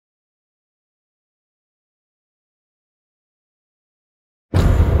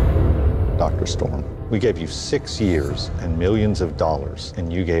Dr. Storm. We gave you 6 years and millions of dollars,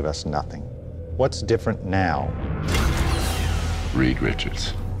 and you gave us nothing. What's different now? Reed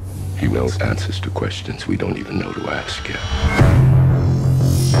Richards. He knows answers to questions we don't even know to ask yet.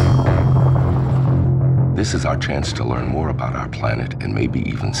 This is our chance to learn more about our planet and maybe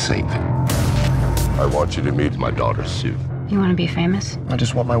even save it. I want you to meet my daughter, Sue. You want to be famous? I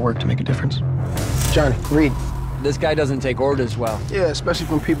just want my work to make a difference. Johnny, Reed. This guy doesn't take orders well. Yeah, especially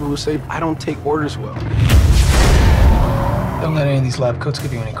from people who say, I don't take orders well. Don't let any of these lab coats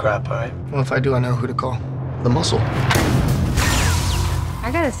give you any crap, all right? Well, if I do, I know who to call. The muscle. I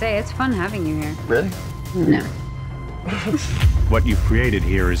gotta say, it's fun having you here. Really? No. What you've created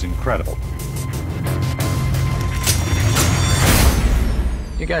here is incredible.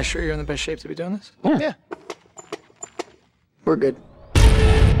 You guys sure you're in the best shape to be doing this? Yeah. We're good.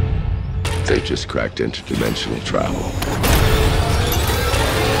 They just cracked interdimensional travel.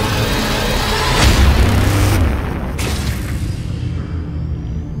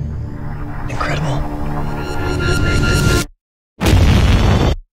 Incredible.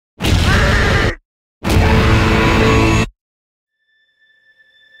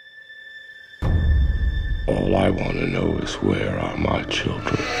 All I want to know is where are my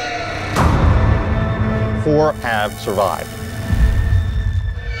children? 4 have survived.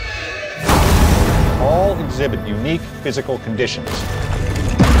 All exhibit unique physical conditions.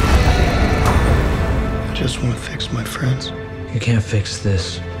 I just want to fix my friends. You can't fix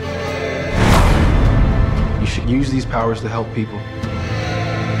this. You should use these powers to help people.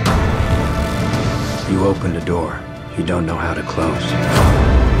 You opened a door you don't know how to close.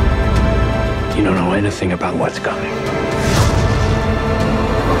 You don't know anything about what's coming.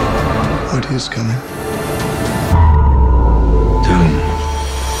 What is coming? Doom.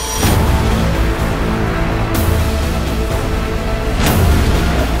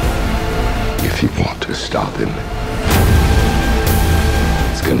 If you want to stop him,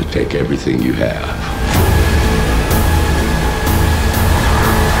 it's going to take everything you have.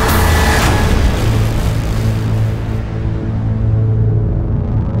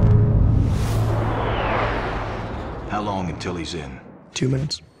 How long until he's in? 2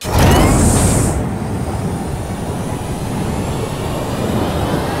 minutes.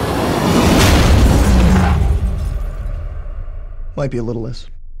 Might be a little less.